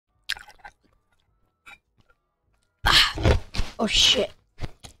Oh shit.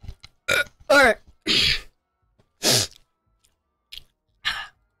 Alright.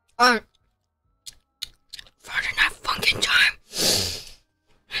 Alright. Friday night funkin' time.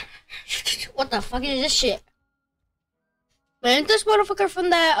 What the fuck is this shit? Isn't this motherfucker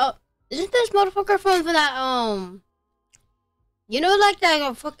from that, you know, like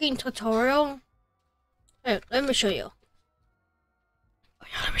that fucking tutorial? Hey, let me show you. Oh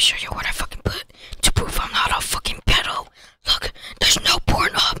yeah, let me show you what I fucking put to prove I'm not a fucking pedo. Look, there's no porn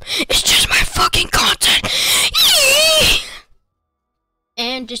up. It's just my fucking content.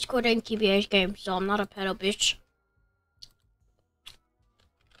 And Discord and KBH game, so I'm not a pedo, bitch.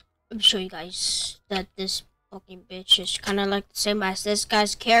 Let me show you guys that this fucking bitch is kind of like the same as this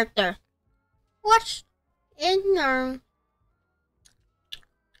guy's character. What in there?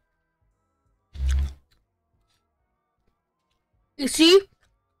 You see?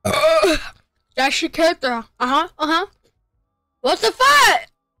 That's your character. What the fuck?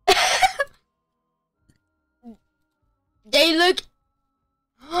 They look.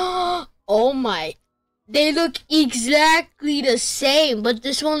 Oh my. They look exactly the same, but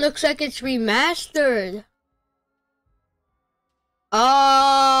this one looks like it's remastered.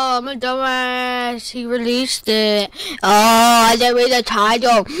 Oh, I'm a dumbass. He released it. Oh, I didn't read the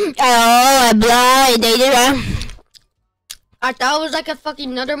title. Oh, I'm blind. They did. I thought it was like a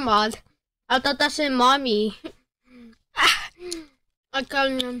fucking another mod. I thought that's in mommy. I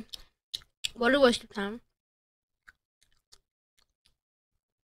can't. What a waste of time.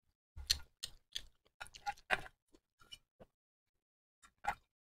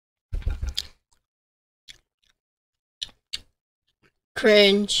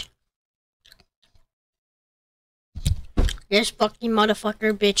 Cringe. This fucking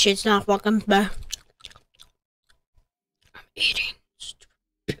motherfucker bitch is not welcome back. I'm eating,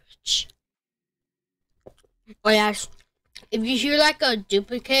 bitch. Oh yes. If you hear like a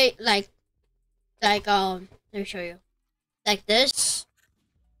duplicate, like let me show you. Like this.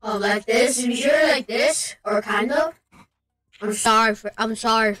 Oh, like this. If you hear it like this, or kind of, I'm sorry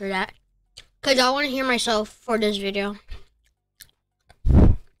for that. Cause I want to hear myself for this video.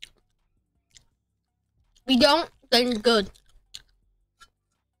 We don't, then good.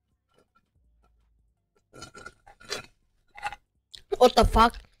 What the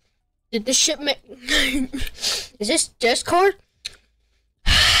fuck? Did this shit make... Is this Discord?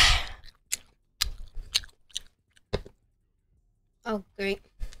 Oh, great.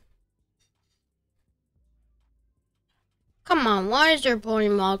 Come on, why is there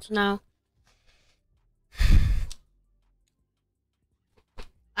boring mods now?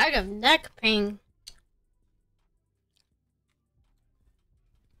 I have neck pain.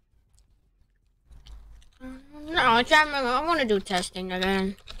 No, I want to do testing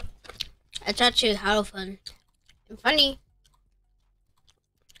again. It's actually how fun and funny.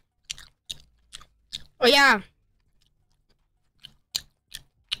 Oh yeah.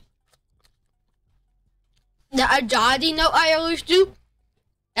 The Ajadi note I always do.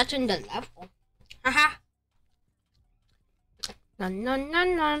 That's in the level. Haha. Nun nun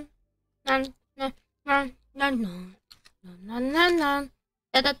nun nun nun nun nun nun nun nun nun nun.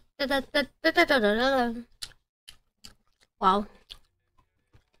 Da da da da da da da da da. Wow.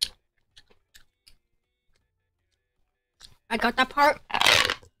 I got that part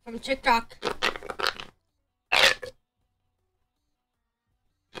from TikTok.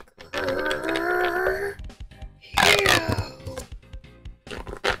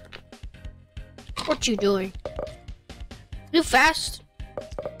 What you doing? You fast?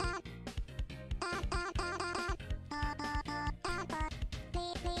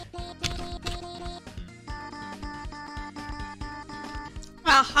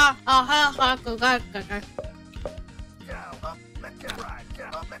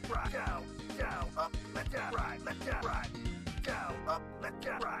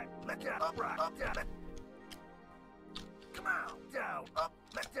 Go. Come on, down, up,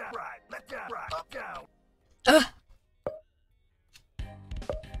 left, down, right, up, down.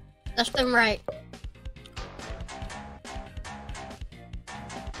 Left and right.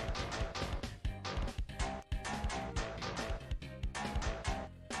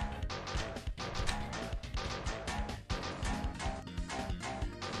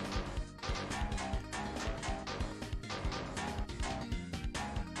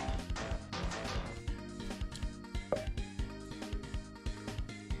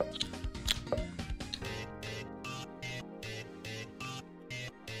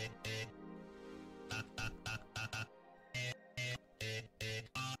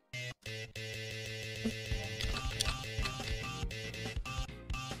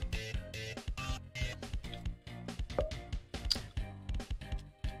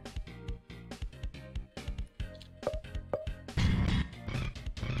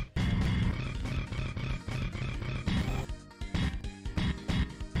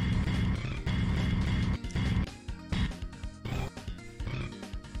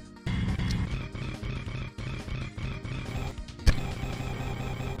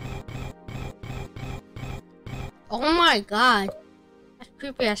 Oh my god. That's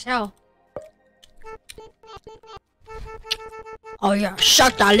creepy as hell. Oh yeah,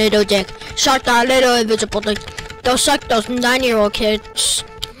 suck that little dick. Suck that little invisible dick. Go suck those 9-year-old kids.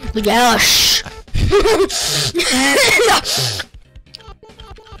 Yes.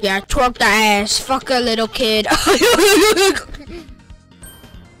 Yeah, twerk the ass. Fuck a little kid.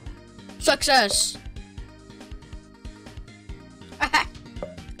 Success.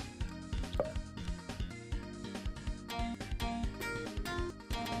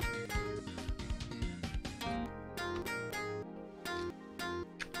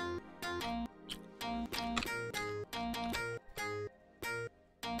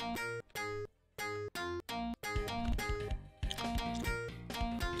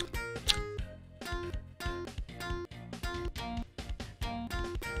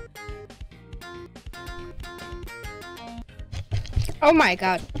 Oh my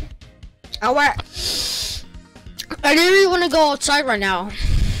god. I didn't really want to go outside right now.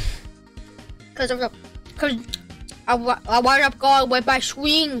 Cause I wound up going with my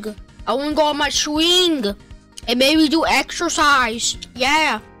swing. I want to go on my swing. And maybe do exercise.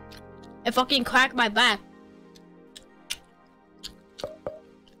 Yeah. And fucking crack my back.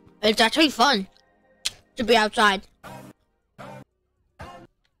 It's actually fun to be outside.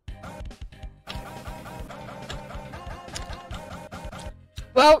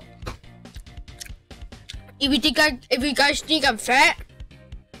 Well, if you guys think I'm fat,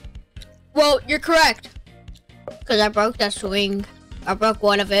 well, you're correct. Cause I broke that swing. I broke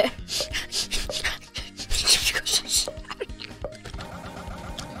one of it.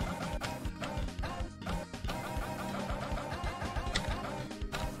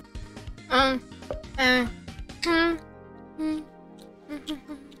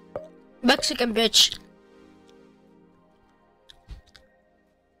 Mexican bitch.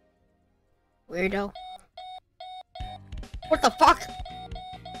 Weirdo. What the fuck?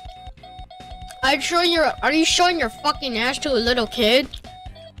 Are you showing your fucking ass to a little kid?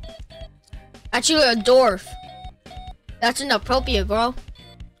 Actually, a dwarf. That's inappropriate, bro.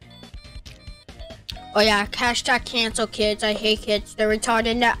 Oh yeah, hashtag cancel kids. I hate kids. They're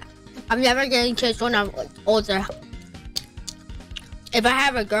retarded. I'm never getting kids when I'm older. If I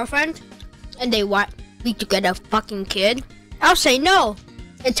have a girlfriend and they want me to get a fucking kid, I'll say no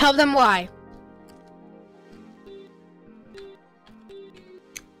and tell them why.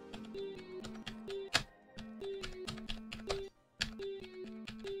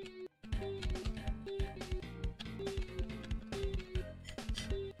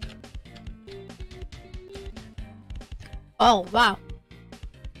 Oh, wow.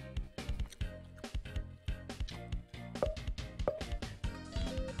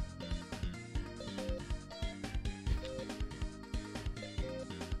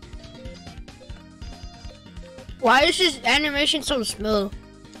 Why is this animation so smooth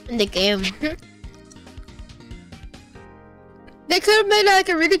in the game? They could have made like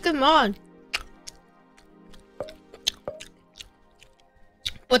a really good mod.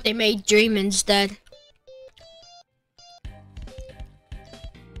 But they made Dream instead.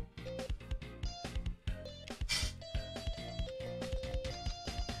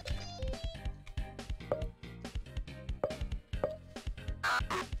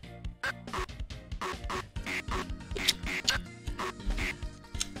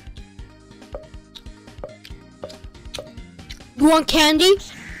 You want candy?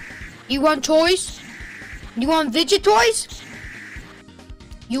 You want toys? You want fidget toys?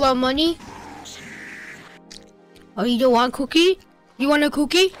 You want money? Oh, you don't want cookie? You want a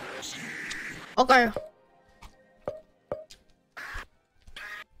cookie? Okay.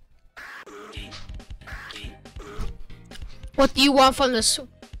 What do you want from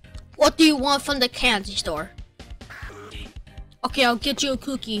the candy store? Okay, I'll get you a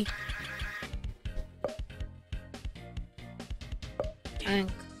cookie.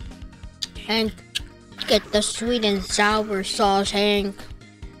 Hank, get the sweet and sour sauce, Hank.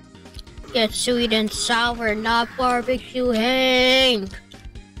 Get sweet and sour, not barbecue, Hank.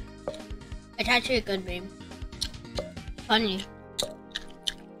 It's actually a good meme. Funny.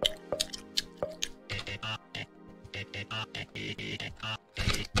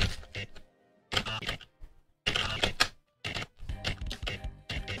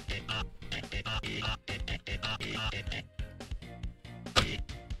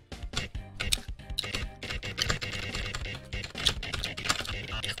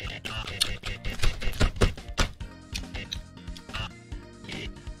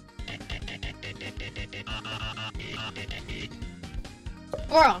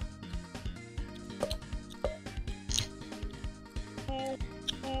 Dora.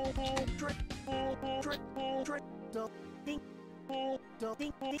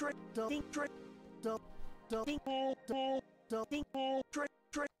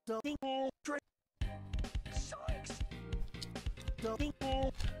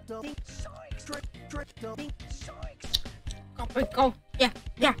 Go.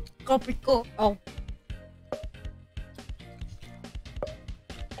 Yeah. Go. Oh.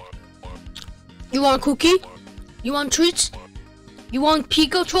 You want a cookie? You want treats? You want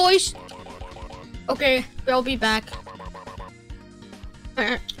Pico toys? Okay, I'll be back.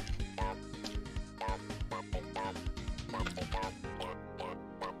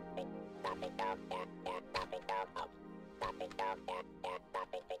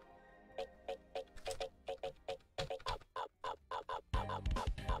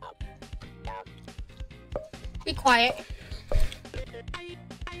 Be quiet.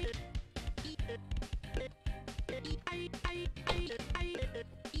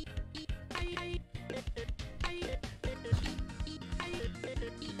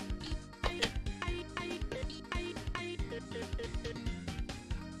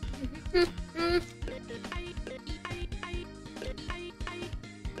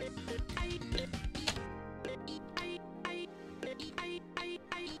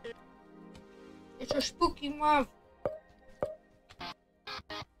 It's a spooky month.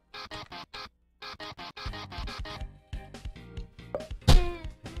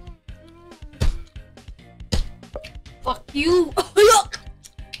 Fuck you.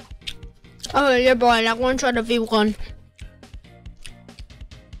 Oh, yeah, boy. I want to try the V1.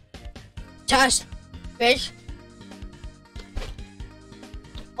 Test. Bitch.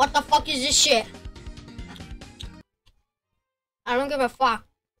 What the fuck is this shit? I don't give a fuck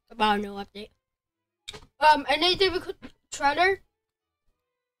about a new update. Anything we could try there?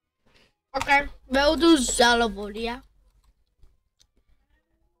 Okay, we'll do Zelavodia.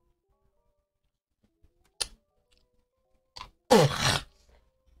 The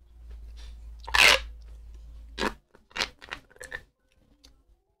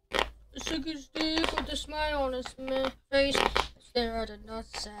sugar stick with a smile on his face. Stare at the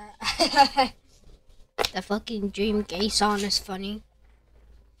nuts. The fucking Dream Gay song is funny.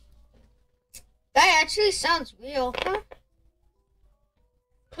 That actually sounds real, huh?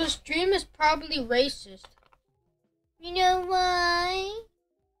 Cause Dream is probably racist. You know why?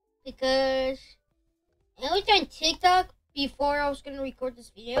 Because I was on TikTok before I was gonna record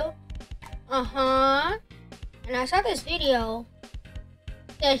this video. And I saw this video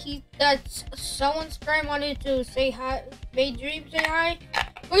that someone's friend wanted to say hi, made Dream say hi,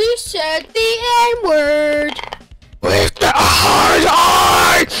 but he said the N-word with the hard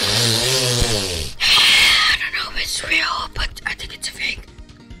R. I don't know if it's real, but I think it's fake.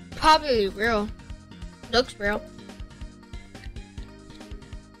 Probably real. Looks real.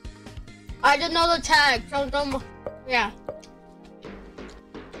 I didn't know the tag, so don't. Yeah.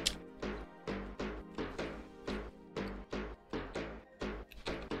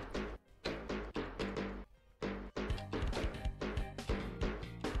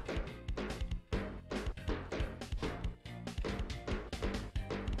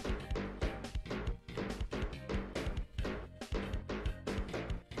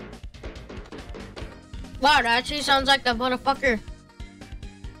 Wow, that actually sounds like the motherfucker.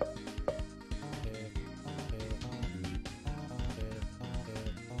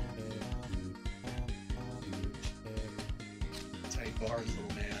 Tight bars,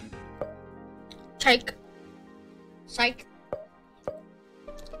 little man. Psych. Psych.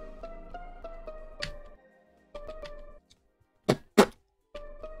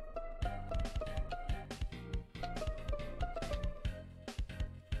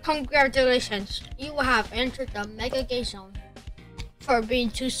 Congratulations, you have entered the Mega Gay Zone for being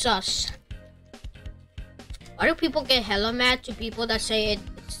too sus. Why do people get hella mad to people that say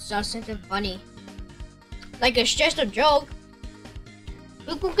it's sus and funny? Like it's just a joke.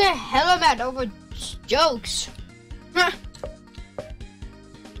 People get hella mad over jokes.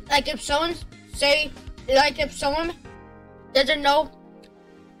 Like if someone doesn't know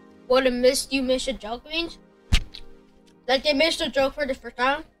what you missed a joke means, like they missed a joke for the first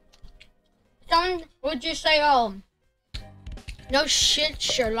time, someone would just say, no shit,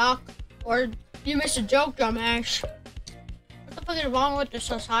 Sherlock, or you missed a joke, dumbass. What the fuck is wrong with the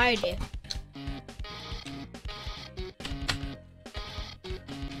society?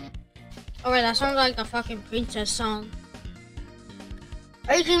 Alright, that sounds like a fucking princess song.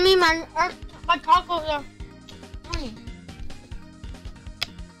 Are you kidding me, man? My tacos are funny.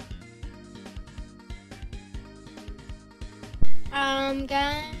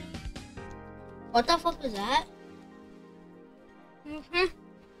 Guys. What the fuck is that?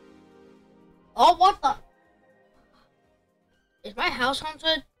 Oh, what the? Is my house house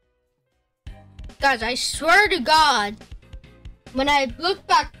haunted? Guys, I swear to God, when I looked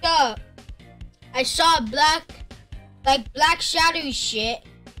back up, I saw black shadowy shit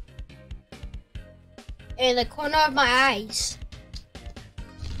in the corner of my eyes.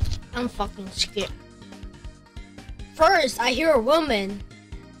 I'm fucking scared. First, I hear a woman.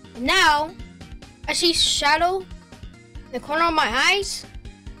 Now, I see shadow in the corner of my eyes.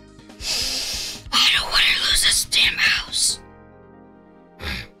 I don't want to lose this damn house.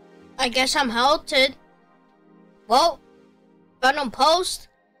 I guess I'm halted. Well, if I don't post,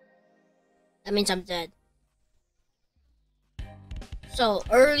 that means I'm dead. So,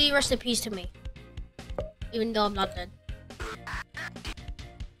 early rest in peace to me. Even though I'm not dead.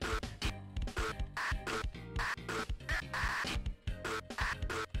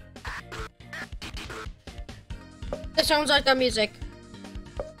 It sounds like the music.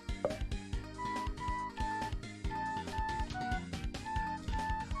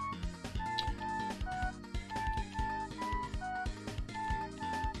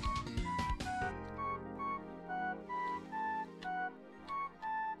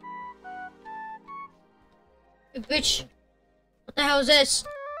 Hey, bitch. What the hell is this?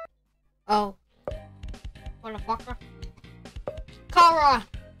 Oh. Motherfucker. Kara!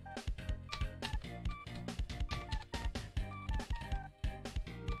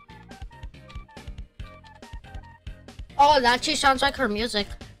 Oh, that actually sounds like her music.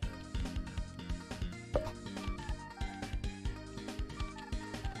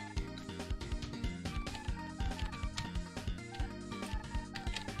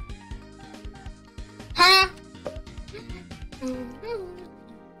 Huh?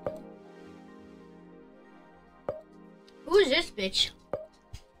 Who is this bitch?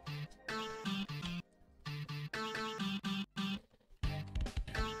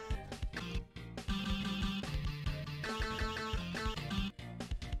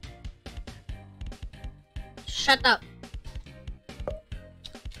 Shut up.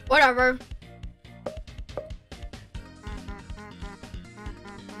 Whatever.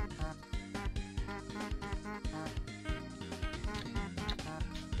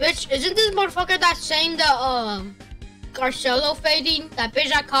 Bitch, isn't this motherfucker that saying the Garcello fading? That bitch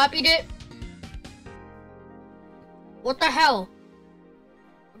that copied it? What the hell?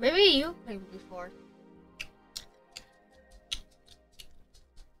 Maybe you played before.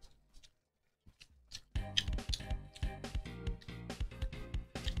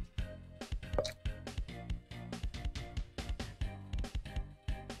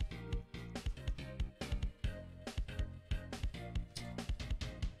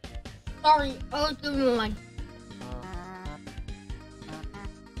 Sorry, I'll give you one.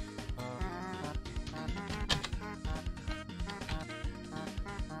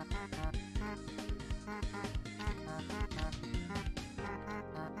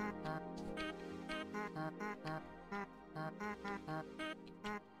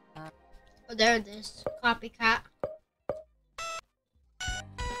 Oh, there it is. Copycat.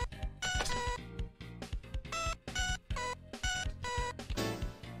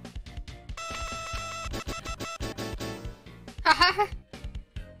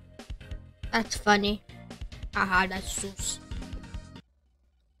 That's funny. Haha, that's sus.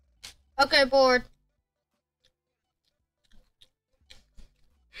 Okay, bored.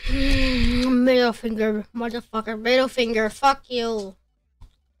 Middle finger, motherfucker. Middle finger, fuck you.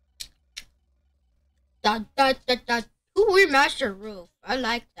 Who remastered Roof? I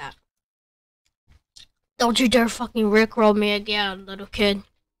like that. Don't you dare fucking rickroll me again, little kid.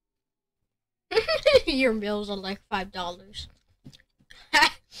 Your meals are like $5.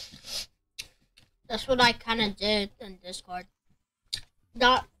 That's what I kind of did in Discord.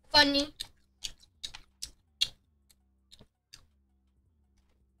 Not funny.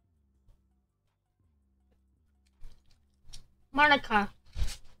 Monica.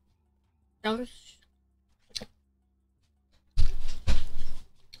 Don't. Is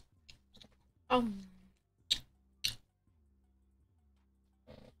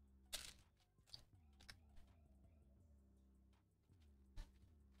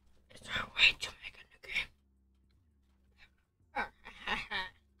there a way to make a new game?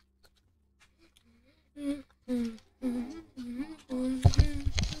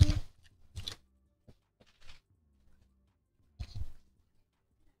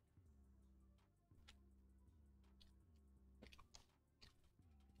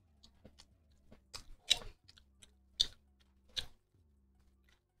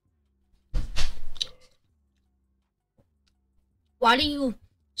 Why do you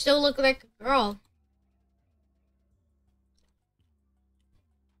still look like a girl?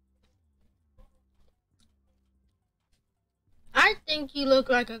 I think you look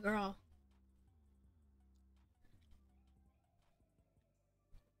like a girl.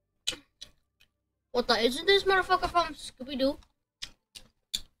 What the? Isn't this motherfucker from Scooby-Doo?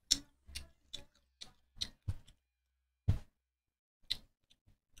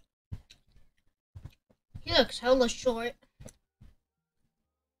 He looks hella short.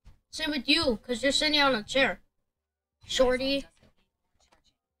 Same with you, because you're sitting on a chair. Shorty. It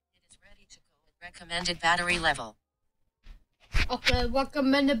is ready to go with recommended battery level. Okay,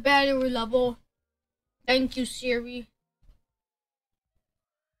 recommended battery level. Thank you, Siri.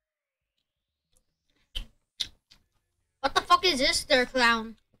 What the fuck is this there,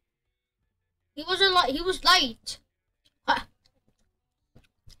 clown? He wasn't light. He was light. Huh.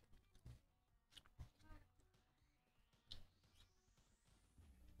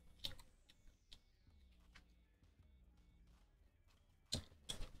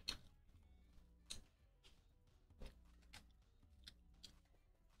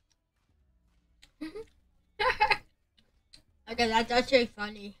 Okay, that's actually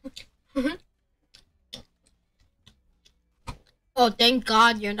funny. Oh, thank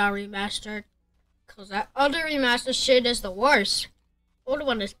God you're not remastered. Because that other remastered shit is the worst. Older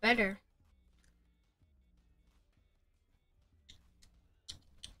one is better.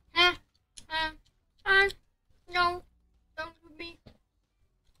 No, don't do me.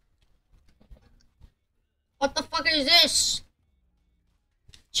 What the fuck is this?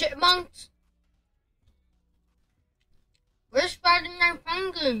 Chipmunks? Where's Spider-Man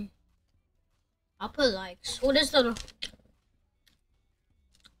Funkin? I'll put likes. What is the...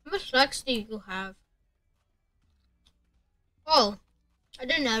 How much likes do you have? Oh, I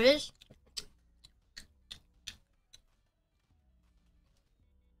didn't notice.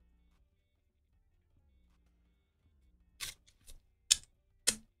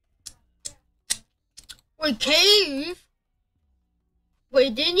 Wait, cave?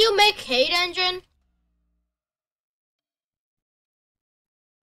 Wait, didn't you make Hate Engine?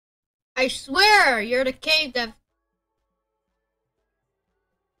 I swear, you're the cave that...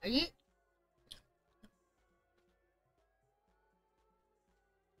 Are you...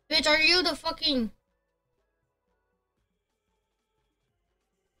 Bitch, are you the fucking...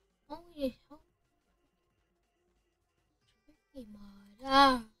 Holy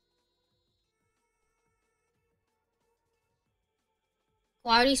hell.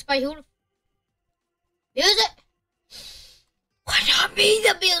 Quality Spy who? Music? Why not me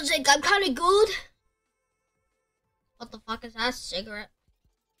the music? I'm kinda good. What the fuck is that cigarette?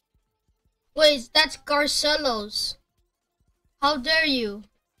 Wait, that's Garcelo's. How dare you?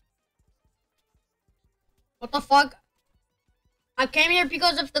 What the fuck? I came here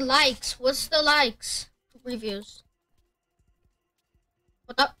because of the likes. What's the likes? Reviews.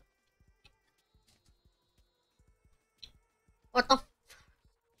 What the? What the?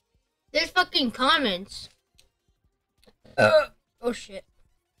 There's fucking comments. Oh shit.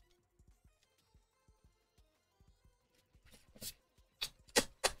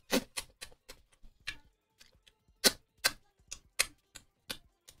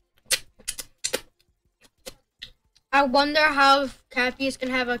 I wonder how Cappy is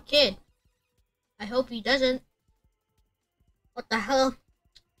gonna have a kid. I hope he doesn't. What the hell?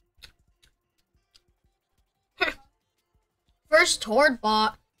 First Horde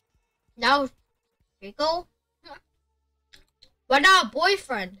bot. Now Rico? Why not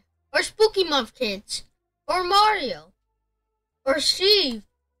boyfriend? Or Spooky Month Kids? Or Mario? Or Steve?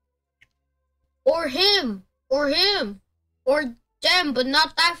 Or him? Or him? Or them, but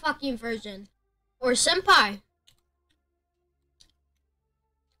not that fucking version? Or Senpai?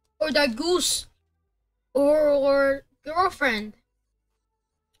 Or that goose? Or girlfriend?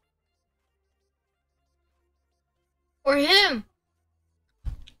 Or him?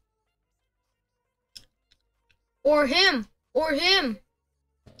 Or him? Or him?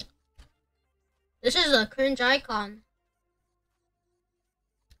 This is a cringe icon.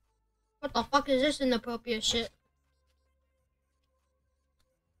 What the fuck is this inappropriate shit?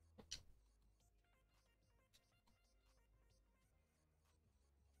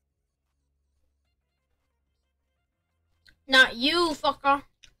 Not you, fucker.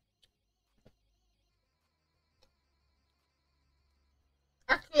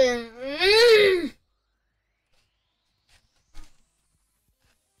 Actually,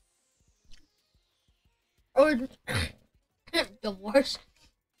 or the worst.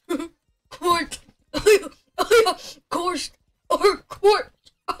 Court. Course. Or court.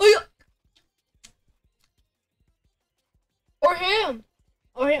 Or him.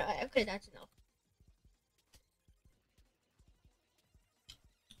 Or him. Okay, that's enough.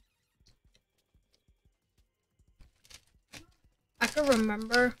 can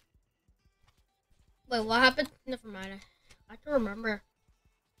remember. Wait, what happened? Never mind. I can remember.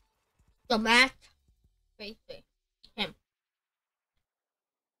 The Mac. Wait. Him.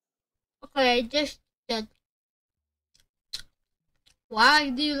 Okay, I just did. Why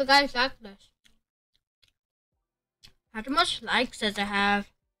do you guys like this? How much likes does it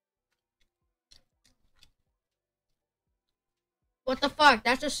have? What the fuck?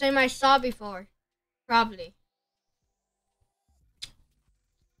 That's the same I saw before. Probably.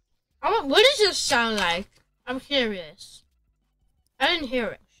 What does this sound like? I'm curious. I didn't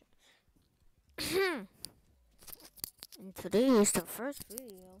hear it. And today is the first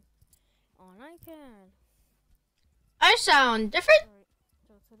video on iPad. I sound different? Alright,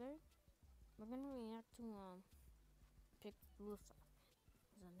 so today we're gonna react to pick blue stuff.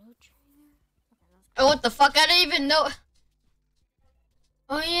 Is a new trainer? Okay, oh, what the fuck? I didn't even know.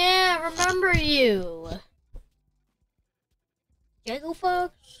 Oh yeah, remember you. Gaggle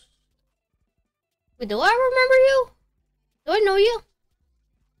Fox. Wait, do I remember you? Do I know you?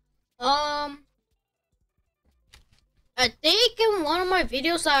 I think in one of my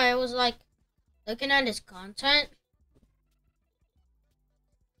videos I was like looking at his content.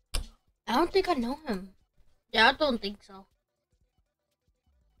 I don't think I know him. Yeah, I don't think so.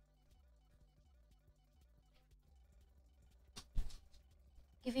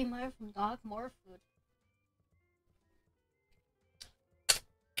 Giving my dog more food.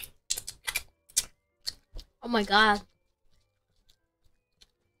 Oh my god.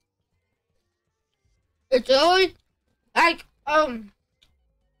 It's always like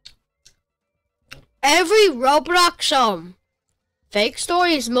every Roblox fake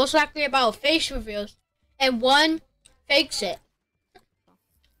story is most likely about face reveals, and one fakes it.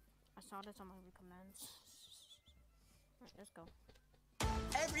 I saw this on my recommends. Alright, let's go.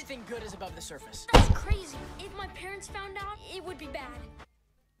 Everything good is above the surface. That's crazy. If my parents found out, it would be bad.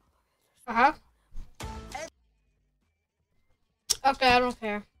 Uh-huh. Okay, I don't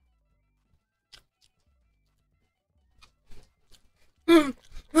care.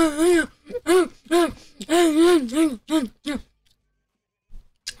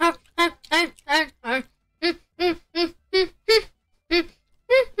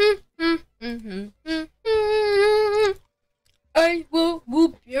 I will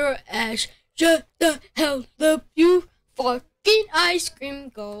whoop your ass. Shut the hell up, you fucking ice cream.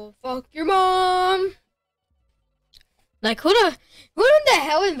 Go fuck your mom. Like, who in the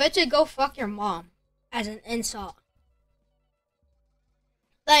hell invented go fuck your mom as an insult?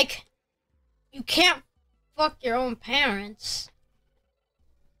 Like, you can't fuck your own parents.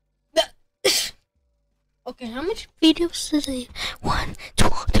 Okay, how much videos did I? 1, 2,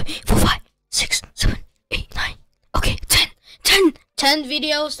 3, 4, 5, 6, 7, 8, 9. Okay, 10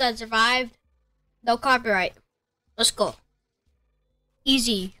 videos that survived. No copyright. Let's go.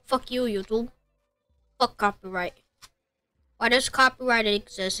 Easy. Fuck you, YouTube. Fuck copyright. Why does copyright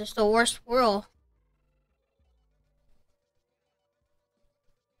exist? It's the worst world.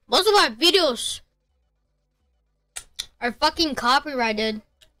 Most of my videos are fucking copyrighted.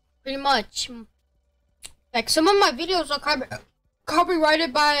 Pretty much. Like, some of my videos are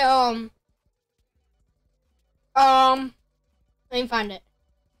copyrighted by, let me find it.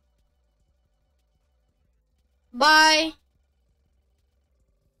 By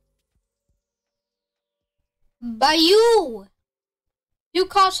you. You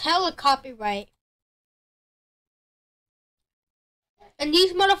cause hella copyright. And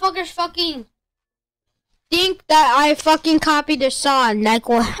these motherfuckers fucking think that I fucking copied their song. Like,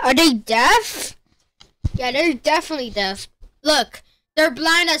 what? Are they deaf? Yeah, they're definitely deaf. Look, they're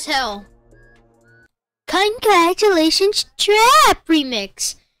blind as hell. Congratulations, Trap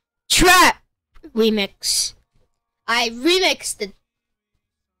Remix. Trap Remix. I remixed it.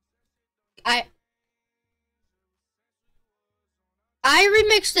 I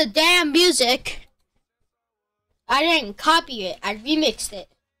remixed the damn music. I didn't copy it. I remixed it.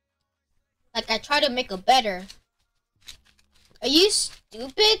 Like, I tried to make it better. Are you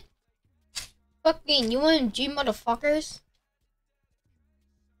stupid? Fucking UMG motherfuckers.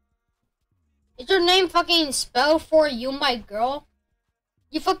 Is your name fucking spelled for you, my girl?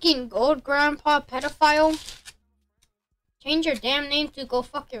 You fucking old grandpa pedophile. Change your damn name to go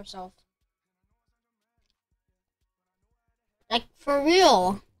fuck yourself. Like, for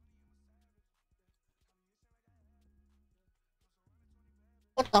real.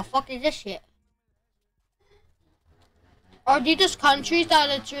 What the fuck is this shit? Are these just countries that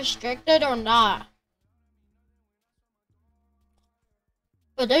it's restricted or not?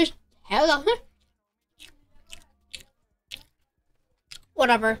 But there's hella.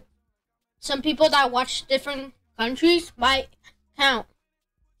 Whatever. Some people that watch different countries might account.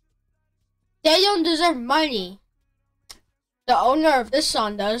 They don't deserve money. The owner of this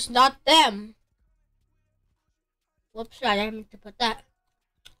song does, not them. Whoops, I didn't mean to put that.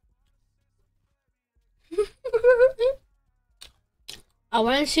 I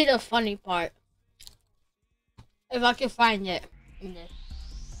want to see the funny part. If I can find it in this.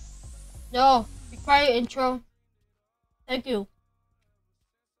 No, be quiet intro. Thank you.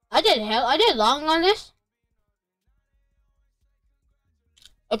 I did long on this.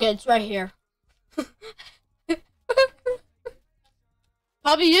 Okay, it's right here.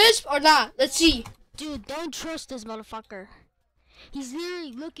 Probably is or not. Let's see. Dude, don't trust this motherfucker. He's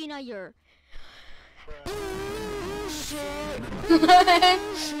literally looking at your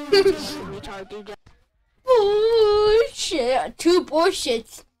bullshit. Two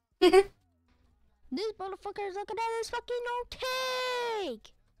bullshits. This motherfucker is looking at his fucking old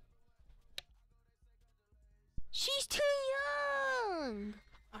cake. She's too young.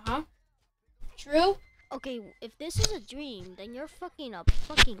 True. Okay, if this is a dream, then you're fucking a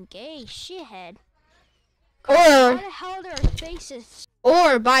fucking gay shithead. Why the hell their faces?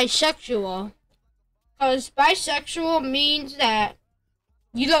 Or bisexual. Because bisexual means that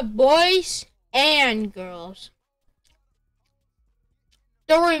you love boys and girls.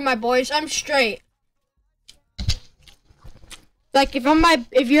 Don't worry, my boys, I'm straight. Like if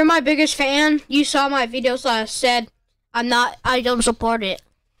you're my biggest fan, you saw my videos last said I don't support it.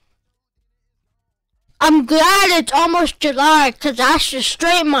 I'm glad it's almost July, cause that's the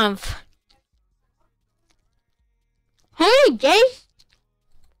straight month. Hey, Jay.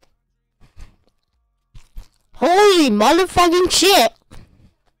 Holy motherfucking shit.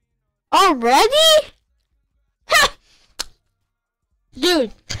 Already?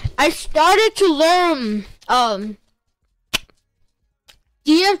 Dude, I started to learn,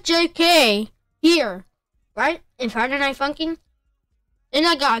 DFJK here, right? In Friday Night Funkin'. And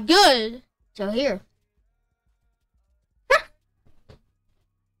I got good. So here.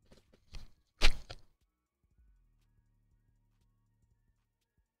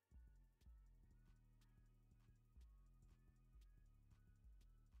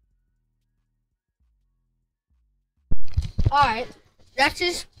 Alright, that's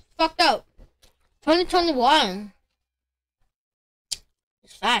just fucked up. 2021.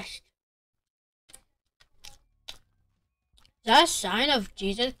 It's fast. Is that a sign of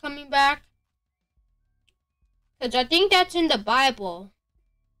Jesus coming back? Because I think that's in the Bible.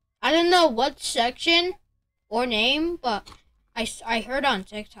 I don't know what section or name, but I heard on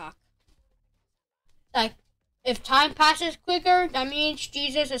TikTok. Like, if time passes quicker, that means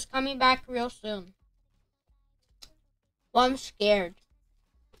Jesus is coming back real soon. Well, I'm scared.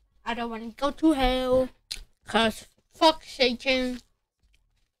 I don't want to go to hell. Cause fuck Satan.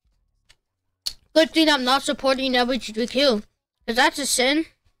 Good thing I'm not supporting LGBTQ. Cause that's a sin.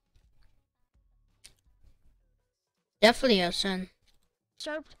 Definitely a sin.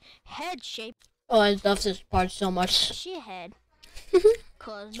 Sharp head shape. Oh, I love this part so much. Shithead.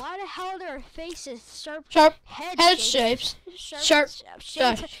 Cause why the hell their faces sharp head shapes. Sharp.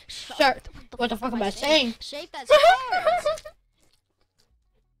 What the fuck am I saying? Shape that's hard.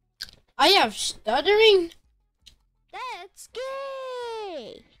 I have stuttering. That's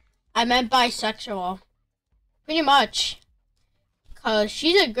gay. I meant bisexual. Pretty much. Cause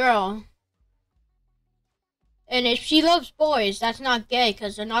she's a girl. And if she loves boys, that's not gay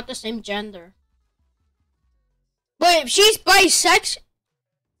because they're not the same gender. But if she's bisexual...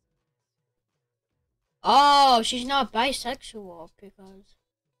 Oh, she's not bisexual because...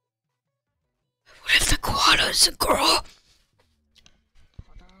 What if the koala is a girl?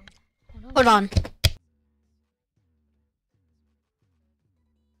 Hold on.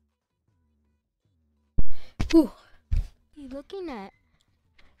 Whew. You looking at?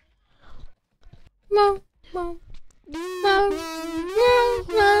 Mom, mom.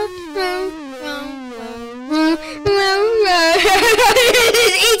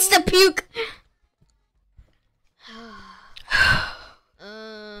 It eats the puke.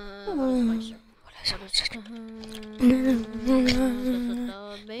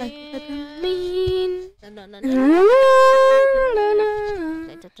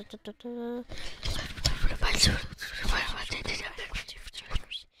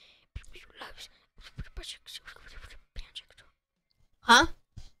 Huh?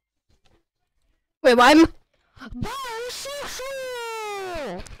 Wait, why am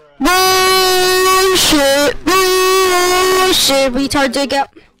bullshit, retard dig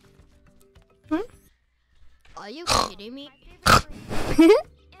up. Are you kidding me?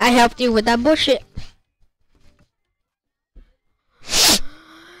 I helped you with that bullshit.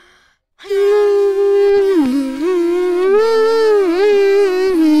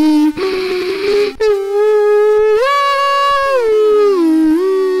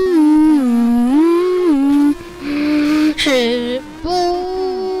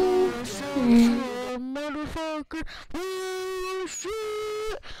 Motherfucker,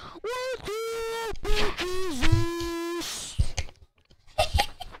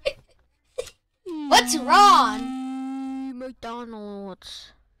 What's wrong?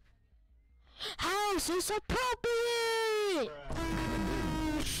 McDonald's. How is this appropriate?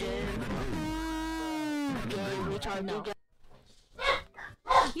 No.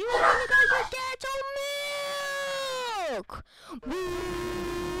 You only got your dad's own milk!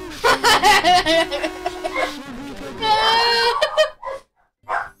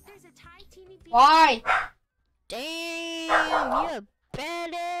 Why? Damn, you're a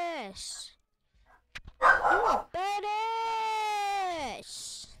badass. You're a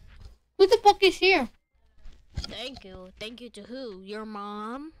badass. Who the fuck is here? Thank you. Thank you to who? Your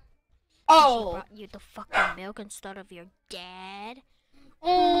mom? She Oh. brought you the fucking milk instead of your dad?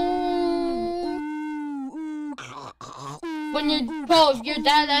 When you told your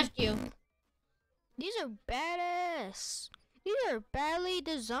dad left you. These are badass. These are badly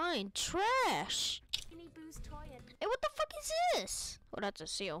designed. Trash. Hey, what the fuck is this? Oh, that's a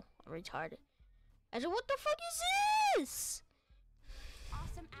seal. I'm retarded. I said, what the fuck is this?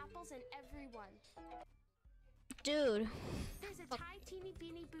 Awesome apples and everyone. Dude. There's a Thai Teeny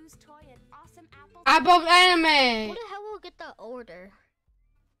Beanie Boo's toy and awesome apples. I bought anime. Who the hell will get the order?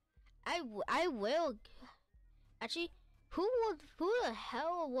 I will. Actually, who the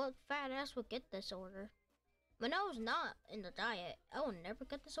hell, what fat ass would get this order? When I was not in the diet, I would never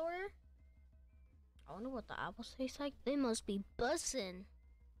get this order. I wonder what the apples taste like. They must be bussin'.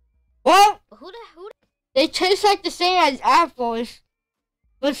 Well, But who the they taste like the same as apples,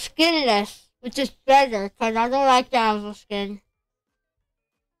 but skinless, which is better, because I don't like the apple skin.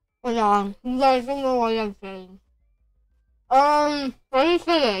 Hold on, you guys don't know what I'm saying. Let me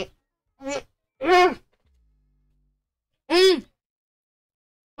finish.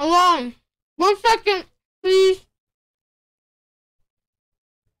 Hold on. 1 second, please.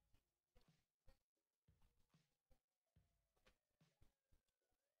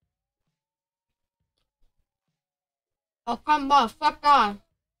 Oh, come on, fuck on.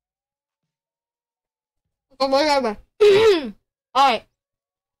 Okay, whatever. Alright.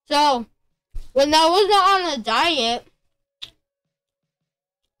 So, when I wasn't on a diet,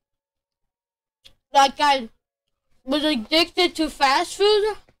 like I was addicted to fast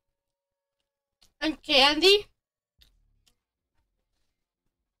food and candy,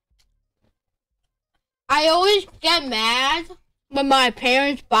 I always get mad when my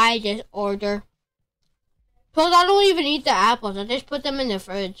parents buy this order. Because I don't even eat the apples, I just put them in the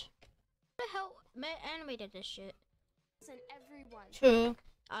fridge. Who the hell animated this shit? And everyone. True.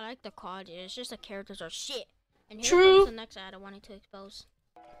 I like the quality. It's just the characters are shit. And here True. comes the next ad I wanted to expose.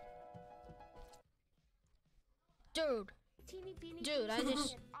 Dude, Teeny Beanie Dude, I Boo's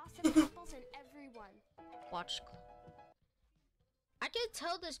just- toy and awesome apples and everyone. watch. I can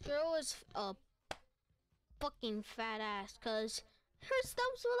tell this girl is a fucking fat ass, cause her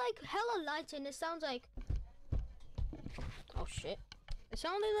stumps were like hella light, and it sounds like. Oh shit! It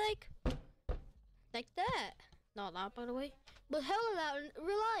sounded like that. Not loud, by the way, but hella loud in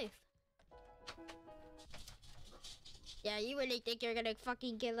real life. Yeah, you really think you're gonna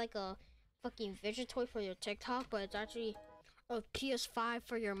fucking get like a fucking fidget toy for your TikTok, but it's actually a PS5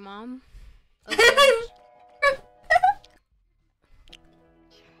 for your mom.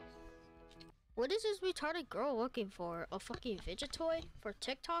 What is this retarded girl looking for? A fucking fidget toy for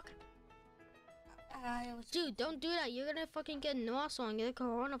TikTok? Dude, don't do that. You're gonna fucking get nosso and get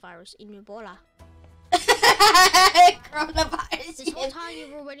coronavirus in Ebola. Coronavirus. This whole time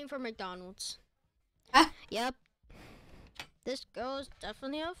you were waiting for McDonald's. Huh? Yep. This girl's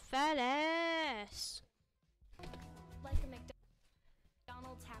definitely a fat ass. Like a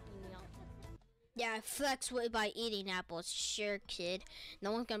McDonald's Happy Meal. Yeah, I flex with by eating apples. Sure, kid.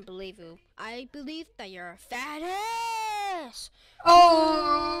 No one can believe you. I believe that you're a fat ass.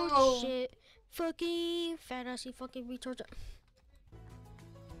 Oh, Shit. Fucking fat ass, you fucking retard.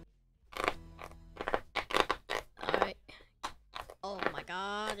 Alright. Oh my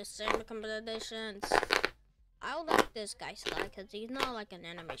god, the same competitions. I would like this guy's style because he's not like an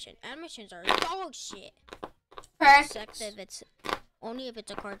animation. Animations are dog shit. Except if it's only if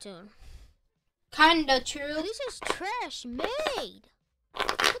it's a cartoon. Kinda true. This is trash made.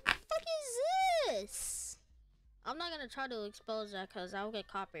 What the fuck is this? I'm not gonna try to expose that because I'll get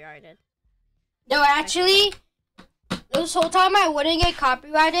copyrighted. No, actually, this whole time I wouldn't get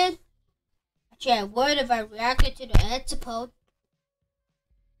copyrighted. Shit, what if I reacted to the episode?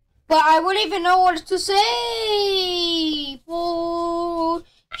 But I wouldn't even know what to say. Bullshit.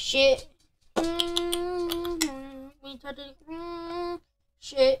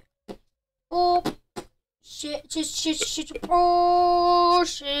 Shit. Oh. Shit.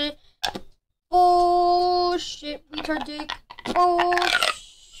 Bullshit. Bullshit. Retarded.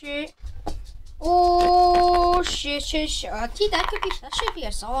 Bullshit. Oh shit. See, that should be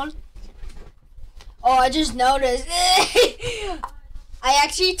a song. Oh, I just noticed. I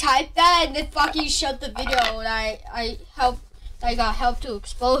actually typed that and it fucking shut the video, and I got help to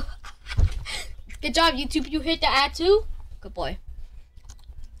expose. Good job, YouTube. You hit the ad too. Good boy.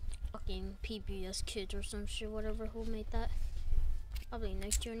 Fucking PBS Kids or some shit, whatever. Who made that? Probably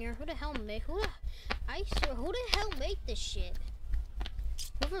Nick Jr. Who the hell made? Who the hell made this shit?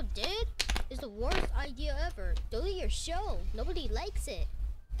 Whoever did is the worst idea ever. Delete your show. Nobody likes it.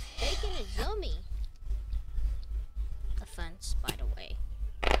 Bacon is yummy. Offense, by the way.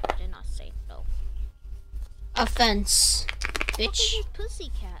 I did not say so. Offense, bitch.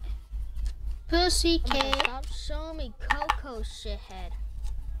 Pussycat. Pussycat. Stop showing me Coco, shithead.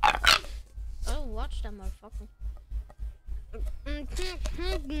 I don't watch that motherfucker.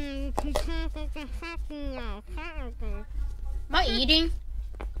 Am I eating?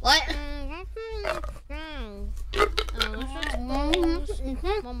 What?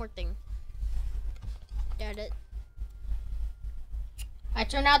 One more thing. Got it. I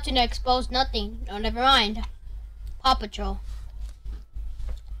turned out to expose nothing. No, never mind. Paw Patrol.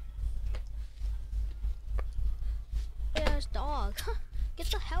 There's dog. Get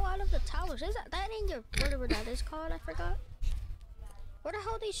the hell out of the towers. Is that ain't your whatever that is called? I forgot. Where the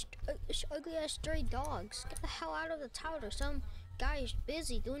hell are these ugly ass stray dogs? Get the hell out of the tower. Some guy is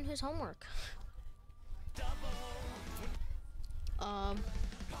busy doing his homework.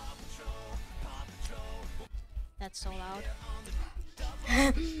 That's so loud.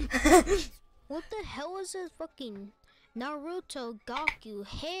 What the hell is this fucking Naruto Gaku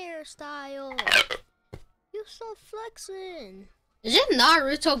hairstyle? You so flexing. Is it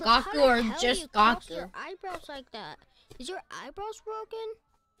Naruto How Gaku the or hell just you cross Gaku? your eyebrows like that? Is your eyebrows broken?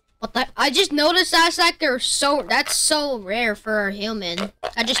 What the? I just noticed that's like that's so rare for a human.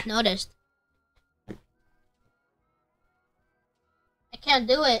 I just noticed. I can't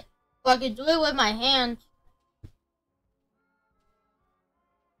do it. But I can do it with my hands.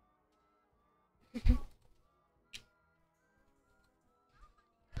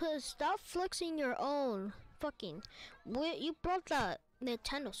 Stop flexing your own. Fucking. You brought the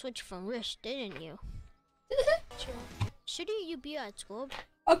Nintendo Switch from Rich, didn't you? Shouldn't you be at school?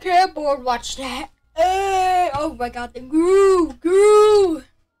 Okay, I'm bored. Watch that. Hey, oh my god, the goo.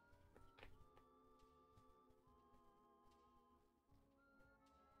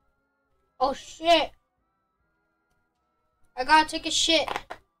 Oh shit. I gotta take a shit.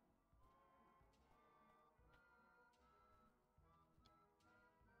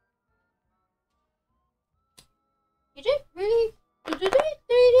 Did it really?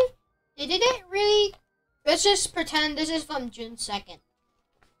 Did it really? Let's just pretend this is from June 2nd.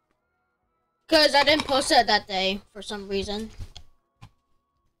 Because I didn't post it that day for some reason.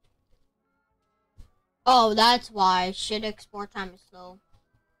 Oh, that's why. Shit, export time is slow.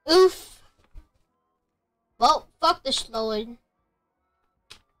 Oof. Well, fuck the slowing.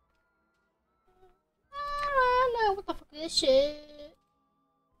 What the fuck is this shit?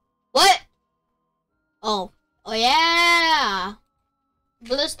 What? Oh. Oh, yeah.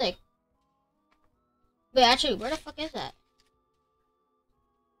 Ballistic. Wait, actually, where the fuck is that?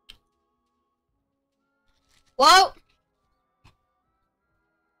 Whoa!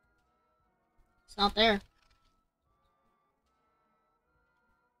 It's not there.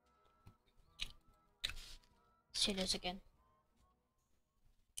 Let's see this again.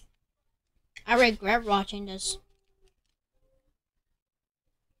 I regret watching this.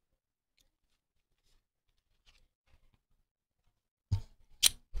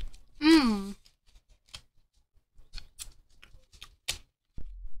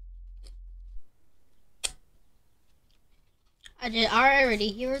 I already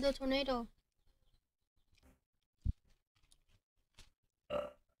hear the tornado.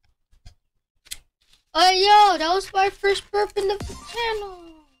 Oh yo, that was my first burp in the channel.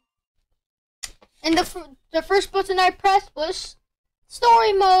 And the first button I pressed was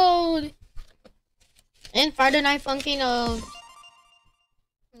story mode. And Friday Night Funkin'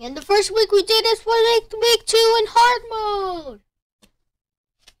 and the first week we did this was like week 2 in hard mode.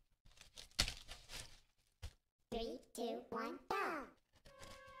 3, 2, 1, go!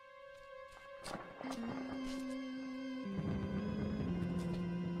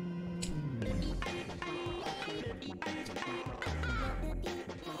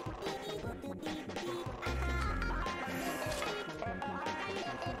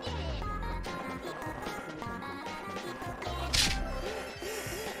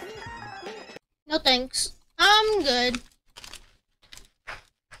 No thanks. I'm good.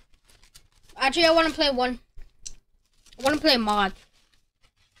 Actually, I want to play one. I want to play mod.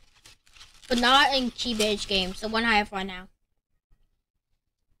 But not in key-based games. The one I have right now.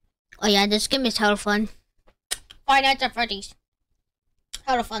 Oh yeah, this game is hella fun. Five Nights at Freddy's.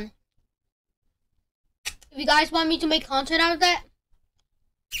 Hella fun. If you guys want me to make content out of that,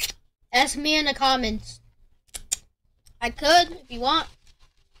 ask me in the comments. I could, if you want,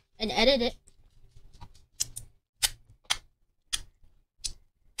 and edit it.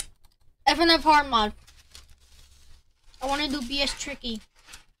 FNF hard mod. I want to do BS tricky.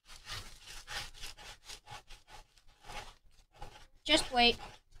 Just wait.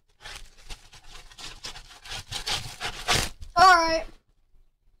 Alright.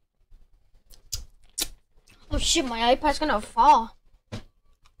 Oh shit, my iPad's gonna fall.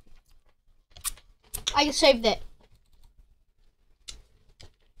 I saved it.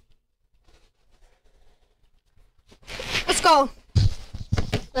 Let's go.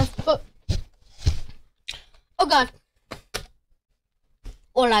 Let's go. Oh god.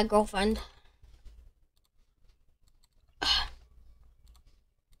 Hola, girlfriend.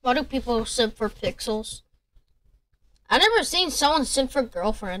 Why do people simp for pixels? I've never seen someone simp for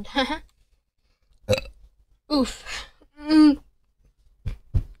girlfriend. Oof.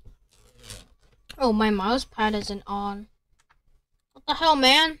 Oh, my mouse pad isn't on. What the hell,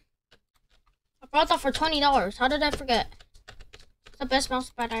 man? I bought that for $20. How did I forget? It's the best mouse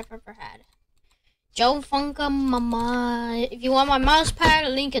pad I've ever had. Joe Funkin Mama. If you want my mouse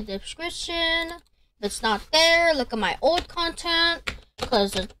pad, link in the description. If it's not there, look at my old content.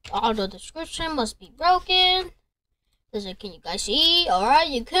 Because the auto description must be broken. Listen, can you guys see? Alright,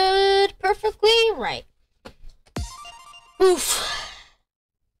 you could. Perfectly right. Oof.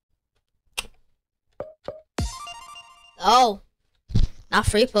 Oh. Not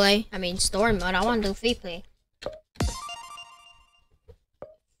free play. I mean story mode. I want to do free play.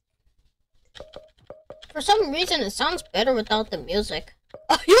 For some reason, it sounds better without the music.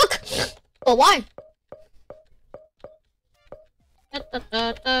 Oh, look! Oh, why?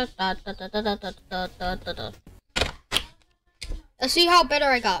 Let's see how better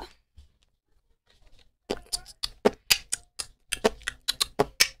I got.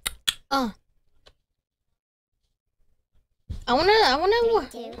 Oh. I wanna.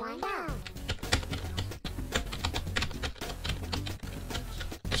 3, 2, 1, go.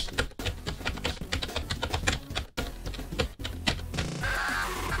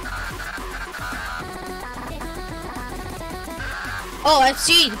 Oh, I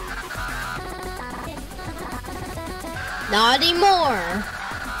see. Not anymore.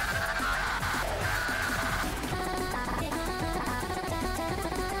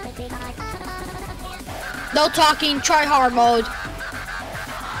 No talking, try hard mode.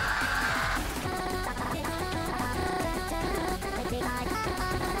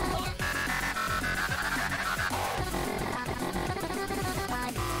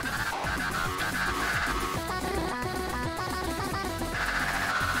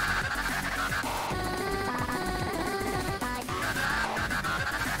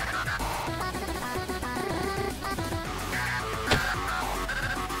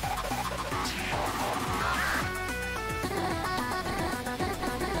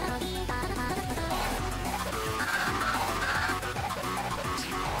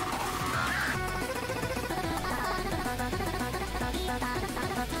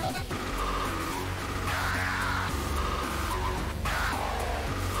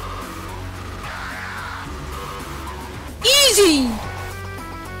 Easy!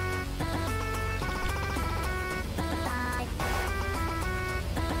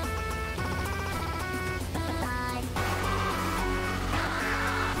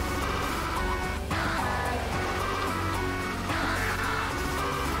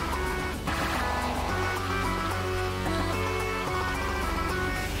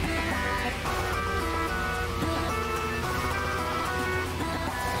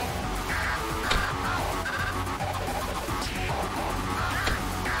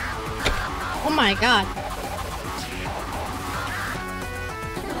 Oh my god.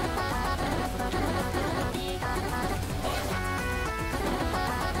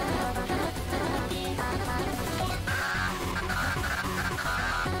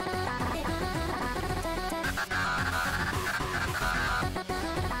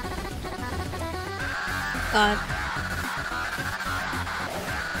 God.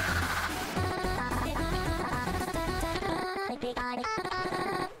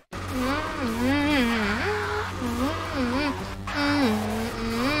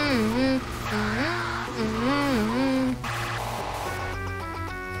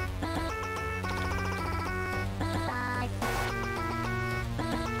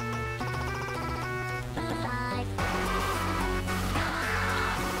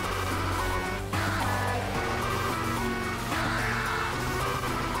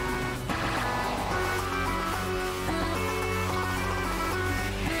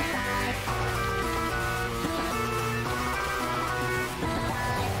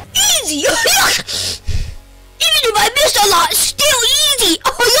 a lot. Still easy.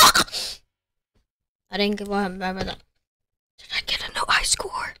 Oh, yuck. I didn't give one. Remember that. Did I get a no high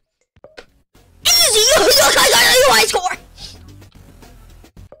score? Easy. Oh, yuck. I got a no high score.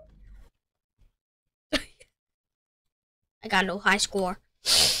 I got no high score.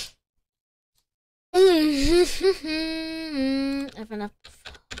 I have enough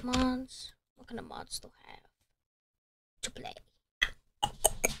mods. What kind of mods do I have to play?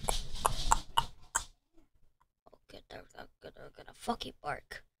 They're gonna fucking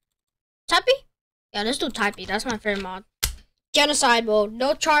bark. Typey? Yeah, let's do Typey. That's my favorite mod. Genocide mode.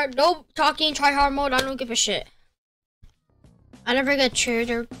 No talking, try hard mode. I don't give a shit. I never get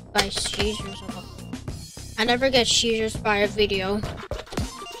triggered by seizures. I never get seizures by a video.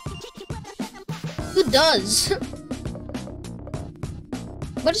 Who does?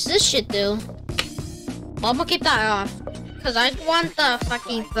 What does this shit do? Well, I'm gonna keep that off. Cause I want the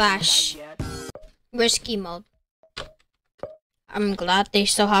fucking flash. Risky mode. I'm glad they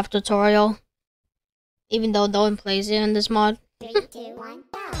still have tutorial. Even though no one plays it in this mod. 3, 2, 1,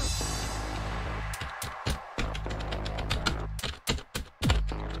 go!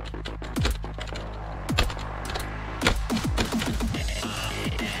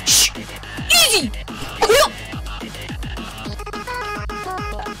 Easy!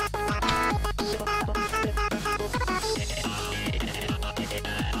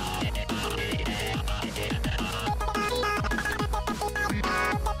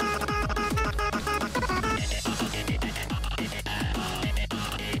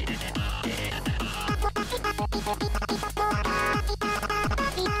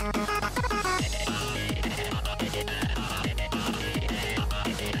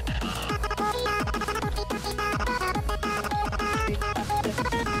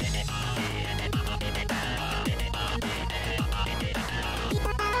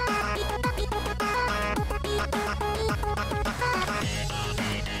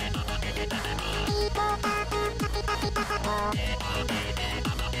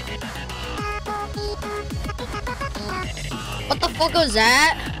 What the fuck was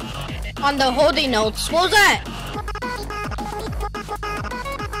that? On the holding notes. What was that?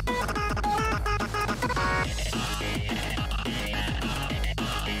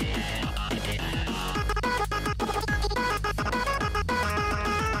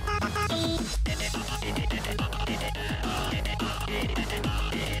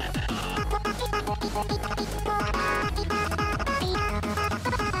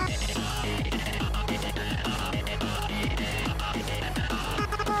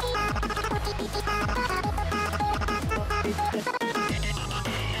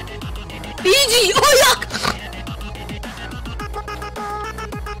 Easy! Oh, yuck!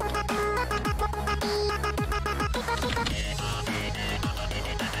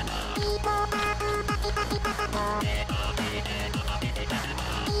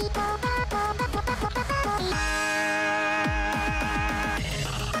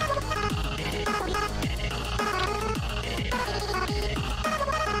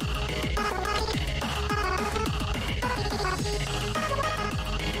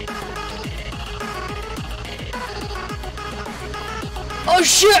 Oh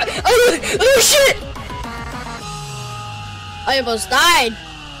shit! Oh shit! I almost died.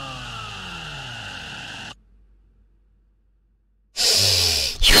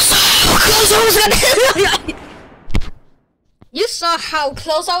 You saw how close I was gonna. You saw how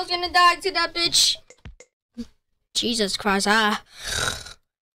close I was gonna die to that bitch. Jesus Christ!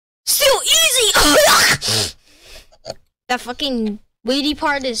 Still easy. That fucking weedy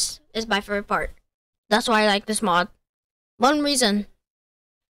part is my favorite part. That's why I like this mod. One reason.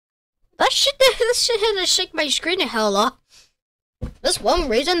 That shit had to shake my screen the hell up. That's one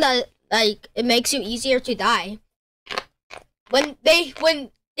reason that like it makes you easier to die. When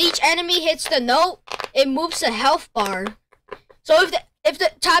each enemy hits the note, it moves the health bar. So if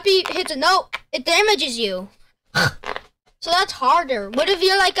the Tappy hits a note, it damages you. So that's harder. What if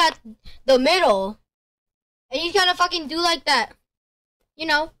you're like at the middle and you kind of fucking do like that? You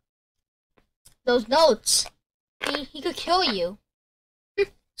know, those notes. He could kill you.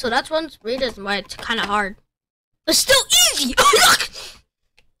 So that's one reason why it's kind of hard. But still easy! Oh, look!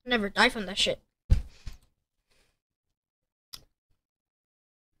 Never die from that shit.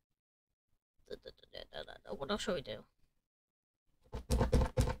 What else should we do?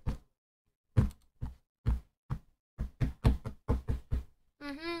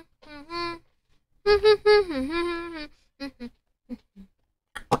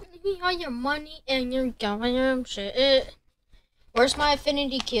 Give me all your money and your government shit. Where's my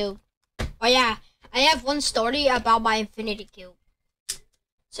infinity cube? Oh yeah, I have one story about my infinity cube.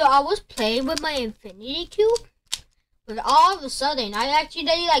 So I was playing with my infinity cube But all of a sudden, I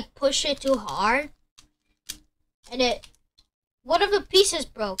accidentally like pushed it too hard, and one of the pieces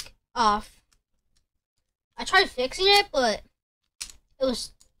broke off. I tried fixing it, but it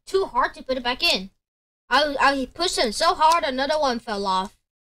was too hard to put it back in. I pushed it so hard, another one fell off,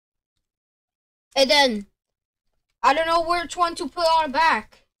 and then I don't know which one to put on the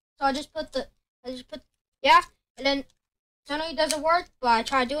back. So I just put yeah, and then suddenly it doesn't work. But I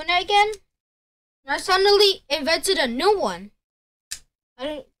tried doing it again. And I suddenly invented a new one.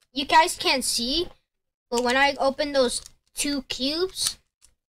 You guys can't see, but when I open those two cubes,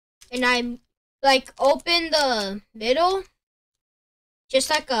 and I like open the middle, just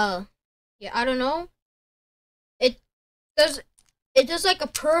like I don't know. It does like a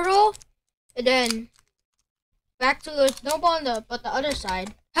turtle, and then back to the snowball but the other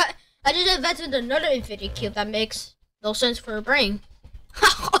side. I just invented another infinity cube that makes no sense for a brain.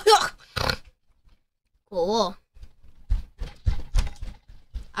 Cool.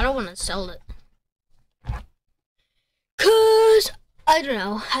 I don't want to sell it. Cause I don't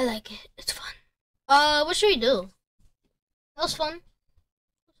know. I like it. It's fun. What should we do? That was fun.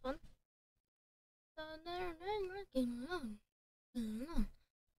 That was fun.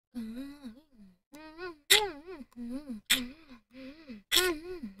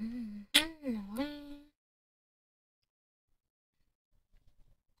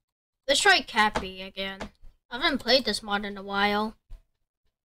 Let's try Cappy again. I haven't played this mod in a while.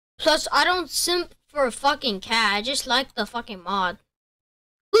 Plus, I don't simp for a fucking cat. I just like the fucking mod.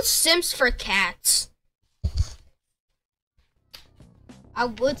 Who simps for cats? I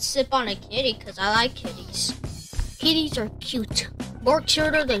would sip on a kitty because I like kitties. Kitties are cute. More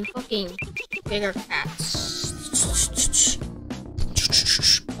cuter than fucking bigger cats.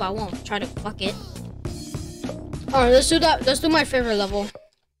 But I won't try to fuck it. Alright, let's do that. Let's do my favorite level.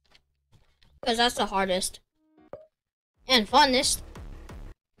 Because that's the hardest. And funnest.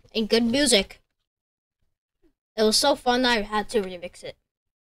 And good music. It was so fun that I had to remix it.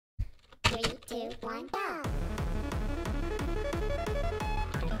 3, 2, 1, go!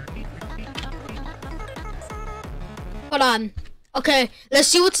 Hold on. Okay, let's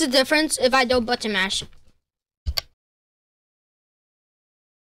see what's the difference if I don't button mash.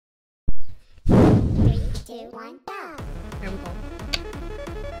 3, 2, 1, go! There we go.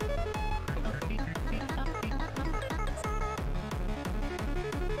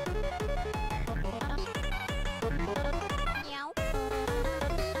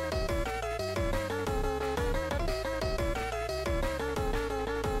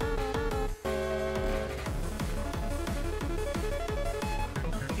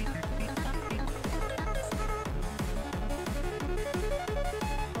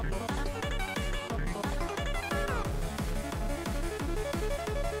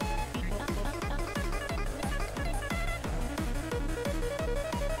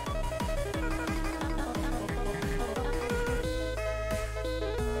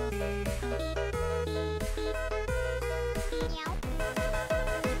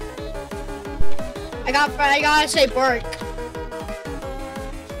 I gotta say bark.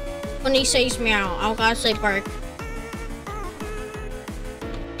 When he says meow, I gotta say bark.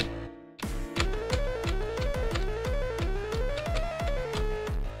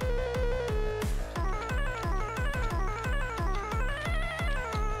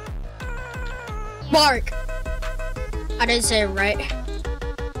 Bark. I didn't say it right.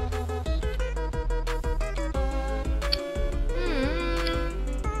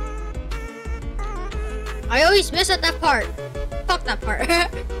 I always miss at that part. Fuck that part.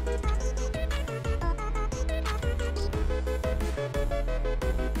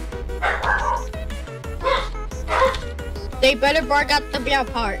 They better bark at the meow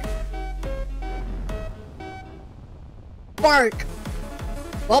part. Bark.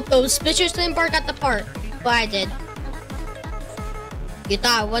 Well, those bitches didn't bark at the part, but I did. You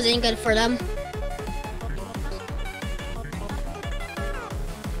thought it wasn't good for them?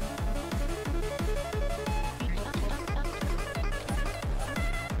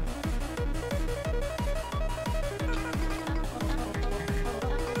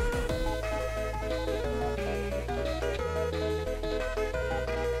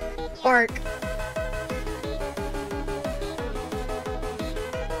 Bark.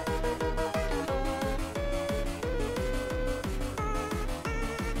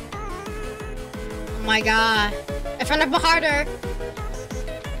 Oh my god. I found it harder.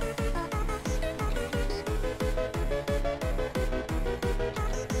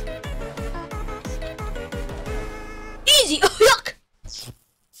 Easy. Oh, yuck.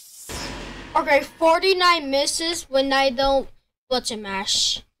 Okay, 49 misses when I don't button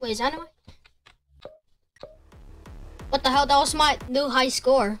mash. Wait, is that anyway? What the hell? That was my new high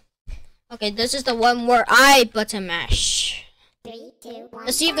score. Okay, this is the one where I button mash. 3, 2, 1.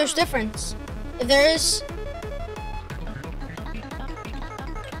 Let's see if there's difference. If there is.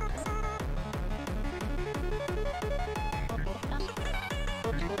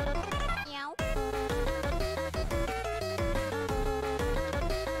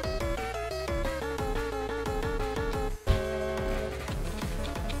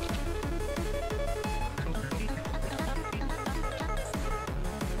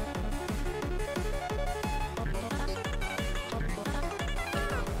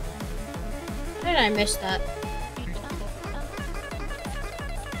 How did I miss that?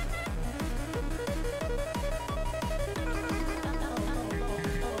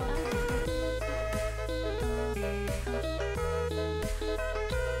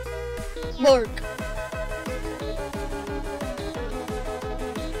 Work.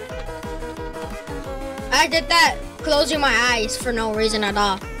 I did that closing my eyes for no reason at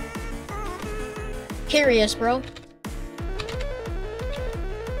all. Curious, bro.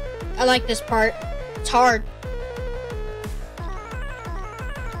 I like this part. It's hard.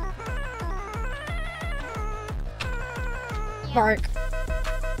 Bark.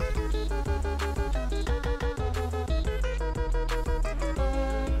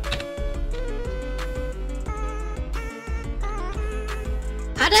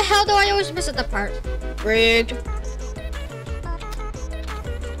 How the hell do I always miss at the part? Rigged.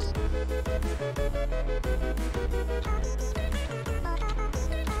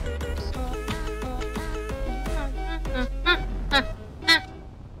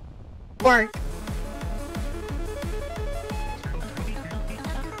 Bark.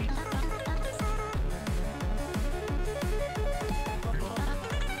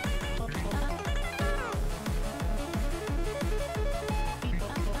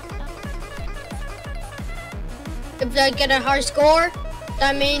 If I get a high score,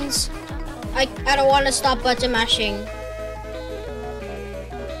 that means I don't want to stop button mashing.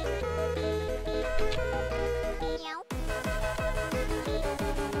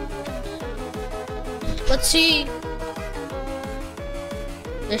 Let's see.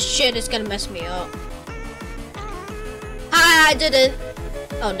 This shit is gonna mess me up. Ah, I did it.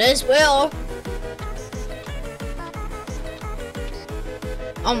 Oh, this will.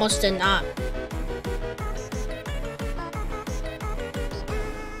 Almost did not.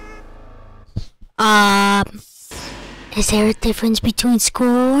 Is there a difference between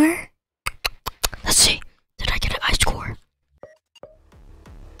score? Let's see. Did I get a high score?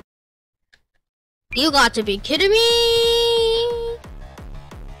 You got to be kidding me!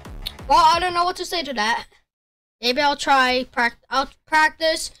 Well, I don't know what to say to that. Maybe I'll try. I'll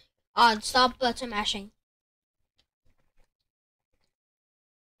practice on stop button mashing.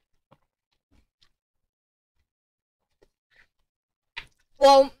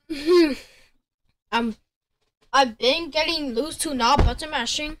 Well, I've been getting used to not button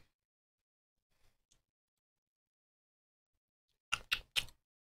mashing.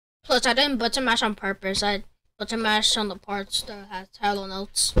 Plus, I didn't button mash on purpose. I button mashed on the parts that had hello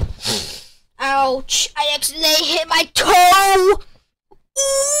notes. Ouch! I accidentally hit my toe!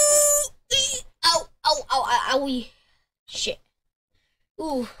 Ooh! Ow, ow, ow, owie. Shit.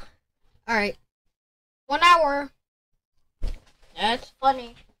 Ooh. Alright. 1 hour. That's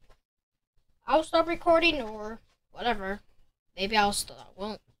funny. I'll stop recording or whatever. Maybe I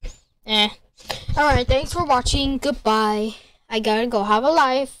won't. Alright, thanks for watching. Goodbye. I gotta go have a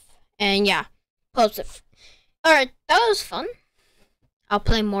life. And yeah, post it. Alright, that was fun. I'll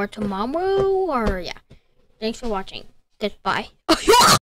play more tomorrow or yeah. Thanks for watching. Goodbye.